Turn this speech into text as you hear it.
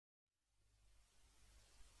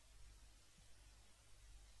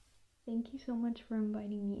Thank you so much for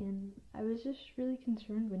inviting me in. I was just really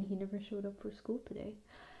concerned when he never showed up for school today.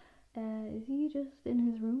 Is he just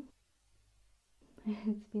in his room?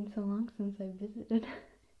 It's been so long since I visited.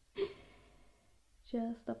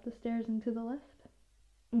 Just up the stairs and to the left?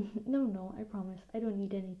 No, I promise. I don't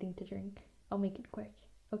need anything to drink. I'll make it quick.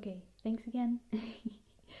 Okay, thanks again.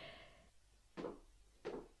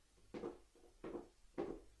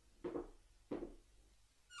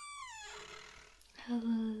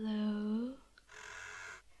 Hello?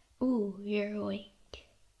 Ooh, you're awake.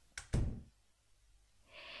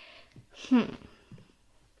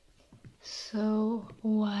 So,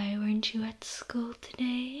 why weren't you at school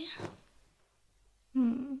today?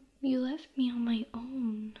 You left me on my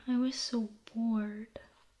own. I was so bored.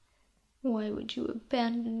 Why would you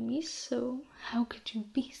abandon me so? How could you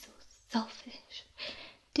be so selfish?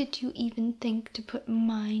 Did you even think to put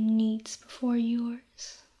my needs before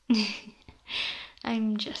yours?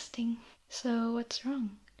 I'm jesting. So what's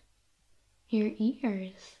wrong? Your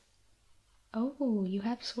ears. Oh, you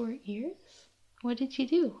have sore ears? What did you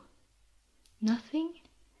do? Nothing?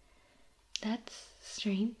 That's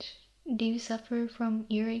strange. Do you suffer from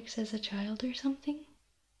earaches as a child or something?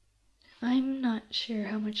 I'm not sure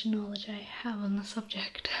how much knowledge I have on the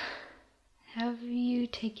subject. Have you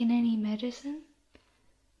taken any medicine?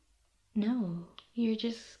 No, you're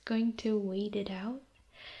just going to wait it out?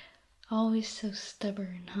 Always so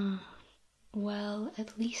stubborn, huh? Well,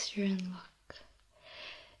 at least you're in luck.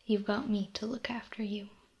 You've got me to look after you.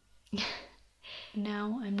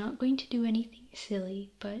 Now, I'm not going to do anything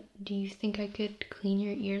silly, but do you think I could clean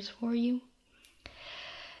your ears for you?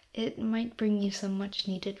 It might bring you some much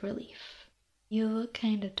needed relief. You look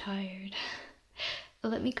kinda tired.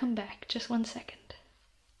 Let me come back, just 1 second.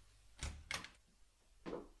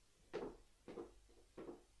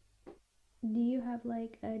 Do you have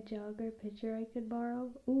like a jug or pitcher I could borrow?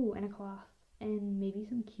 Ooh, and a cloth. And maybe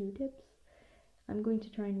some Q-tips? I'm going to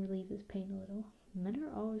try and relieve his pain a little. Men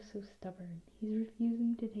are always so stubborn. He's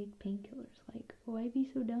refusing to take painkillers. Like, why be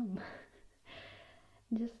so dumb?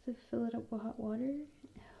 Just to fill it up with hot water?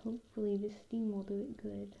 Hopefully the steam will do it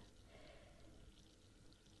good.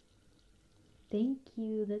 Thank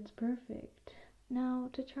you, that's perfect. Now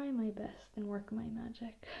to try my best and work my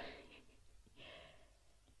magic.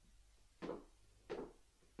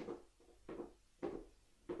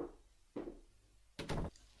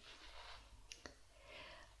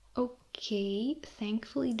 Okay,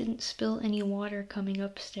 thankfully didn't spill any water coming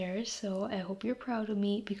upstairs, so I hope you're proud of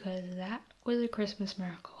me because that was a Christmas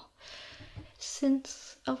miracle.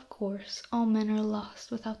 Since, of course, all men are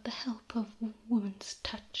lost without the help of a woman's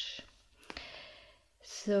touch.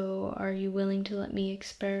 So, are you willing to let me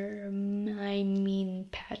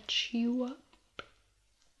patch you up?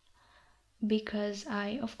 Because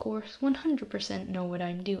I, of course, 100% know what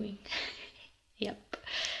I'm doing. Yep.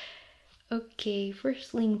 Okay,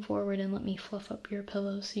 first lean forward and let me fluff up your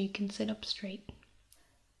pillow so you can sit up straight.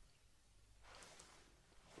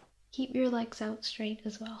 Keep your legs out straight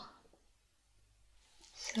as well.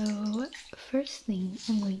 So, first thing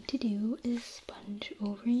I'm going to do is sponge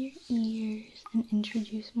over your ears and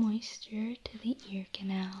introduce moisture to the ear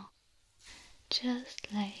canal. Just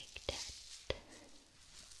like that.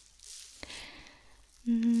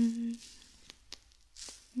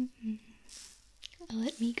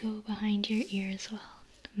 Let me go behind your ear as well.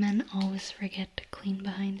 Men always forget to clean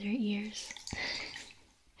behind their ears.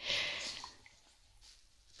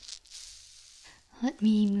 Let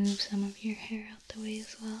me move some of your hair out the way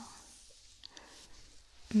as well.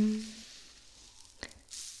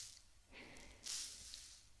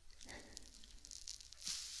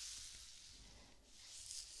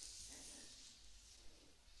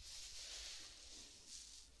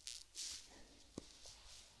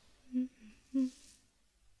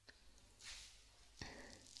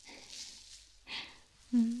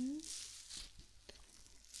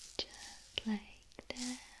 Just like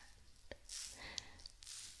that.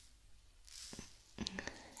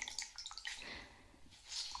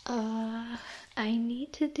 I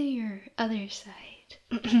need to do your other side.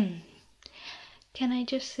 Can I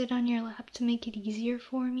just sit on your lap to make it easier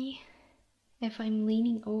for me? If I'm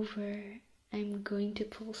leaning over, I'm going to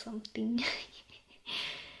pull something.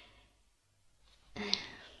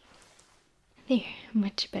 There,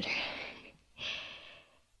 much better.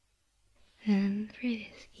 And for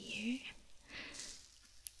this ear,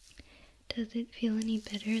 does it feel any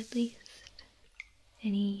better at least?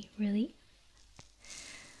 Any relief?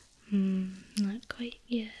 Not quite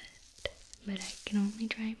yet, but I can only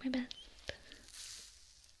try my best.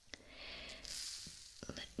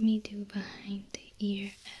 Let me do behind the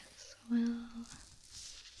ear as well.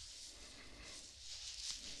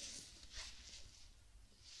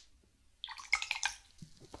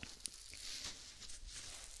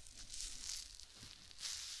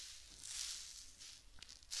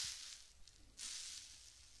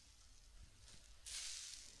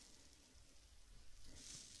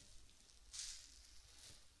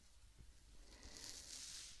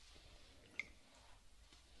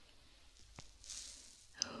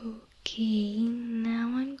 Okay,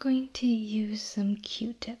 now I'm going to use some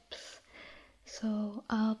Q-tips. So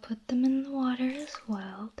I'll put them in the water as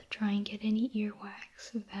well to try and get any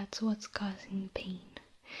earwax if that's what's causing pain.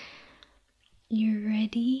 You're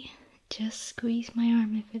ready? Just squeeze my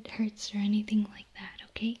arm if it hurts or anything like that,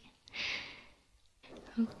 okay?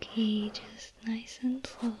 Okay, just nice and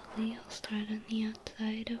slowly. I'll start on the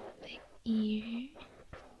outside of the ear.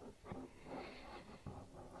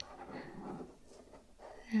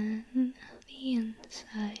 Then the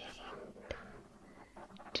inside.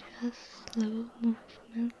 Just slow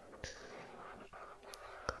movements.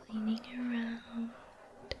 Cleaning around.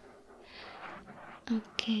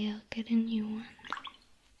 Okay, I'll get a new one.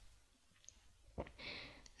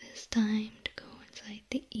 This time to go inside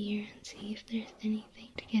the ear and see if there's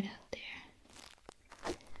anything to get out there.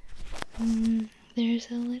 There's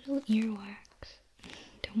a little earwax.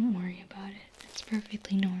 Don't worry about it. It's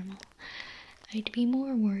perfectly normal. I'd be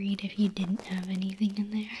more worried if you didn't have anything in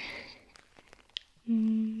there.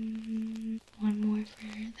 One more for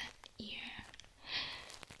that ear.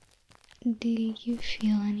 Do you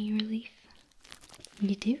feel any relief?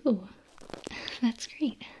 You do? That's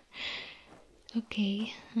great.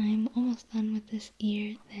 Okay, I'm almost done with this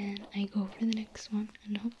ear, then I go for the next one,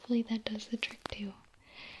 and hopefully that does the trick too.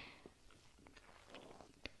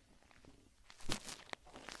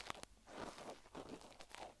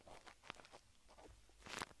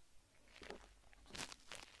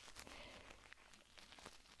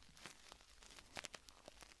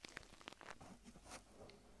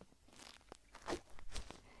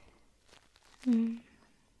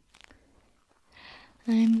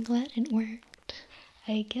 I'm glad it worked.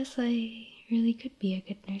 I guess I really could be a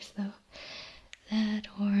good nurse though. That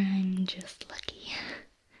or I'm just lucky.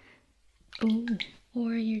 Oh,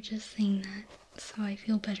 or you're just saying that so I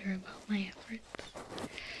feel better about my efforts.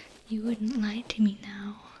 You wouldn't lie to me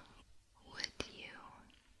now, would you?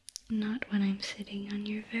 Not when I'm sitting on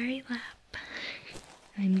your very lap.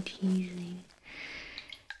 I'm teasing.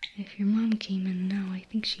 If your mom came in now, I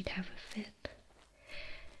think she'd have a fit.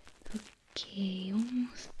 Okay,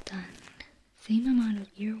 almost done. Same amount of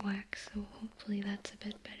earwax, so hopefully that's a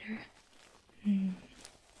bit better.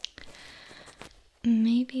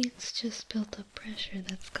 Maybe it's just built up pressure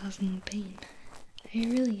that's causing pain. I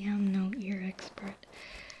really am no ear expert.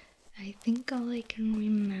 I think all I can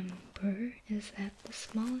remember is that the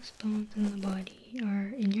smallest bones in the body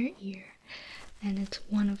are in your ear, and it's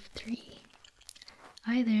one of three.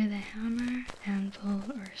 Either the hammer, anvil,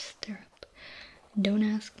 or stirrup. Don't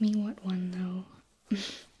ask me what one though.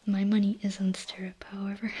 My money is on stirrup,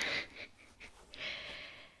 however.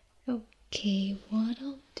 Okay, what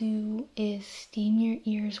I'll do is steam your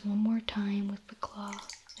ears one more time with the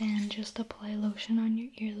cloth and just apply lotion on your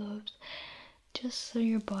earlobes, just so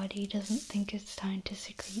your body doesn't think it's time to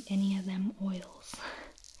secrete any of them oils.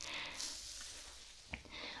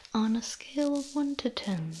 On a scale of 1 to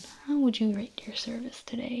 10, how would you rate your service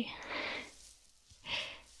today?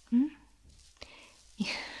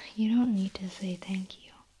 You don't need to say thank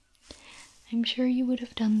you. I'm sure you would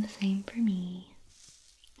have done the same for me.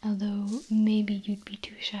 Although maybe you'd be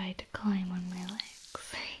too shy to climb on my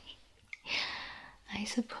legs. I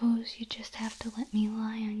suppose you just have to let me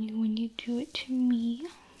lie on you when you do it to me.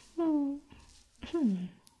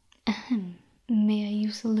 May I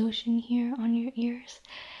use the lotion here on your ears?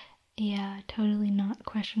 Yeah, totally not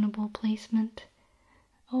questionable placement.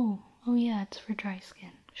 Oh yeah, it's for dry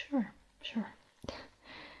skin. Sure.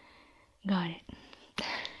 Got it.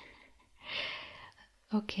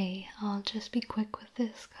 Okay, I'll just be quick with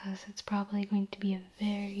this because it's probably going to be a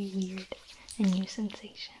very weird and new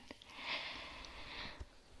sensation.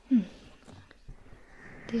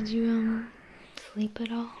 Did you, sleep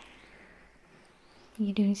at all?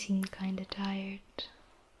 You do seem kinda tired.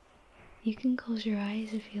 You can close your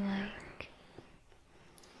eyes if you like.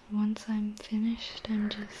 Once I'm finished, I'm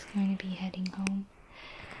just going to be heading home.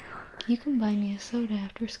 You can buy me a soda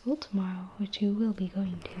after school tomorrow, which you will be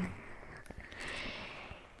going to.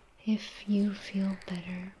 If you feel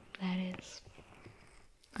better, that is.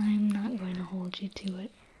 I'm not going to hold you to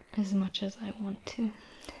it as much as I want to.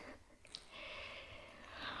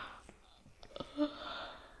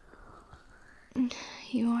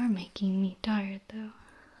 You are making me tired though.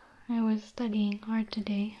 I was studying hard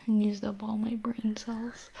today and used up all my brain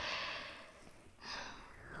cells.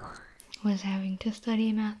 Was having to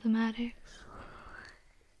study mathematics.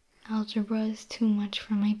 Algebra is too much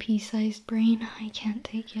for my pea-sized brain. I can't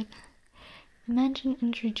take it. Imagine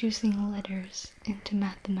introducing letters into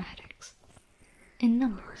mathematics. In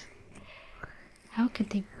numbers. How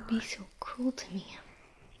could they be so cruel to me?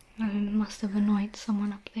 I must have annoyed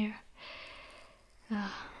someone up there.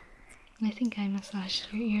 I think I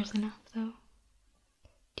massaged your ears enough, though.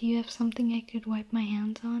 Do you have something I could wipe my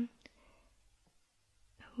hands on?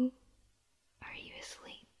 Oh, are you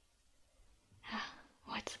asleep?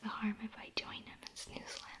 What's the harm if I join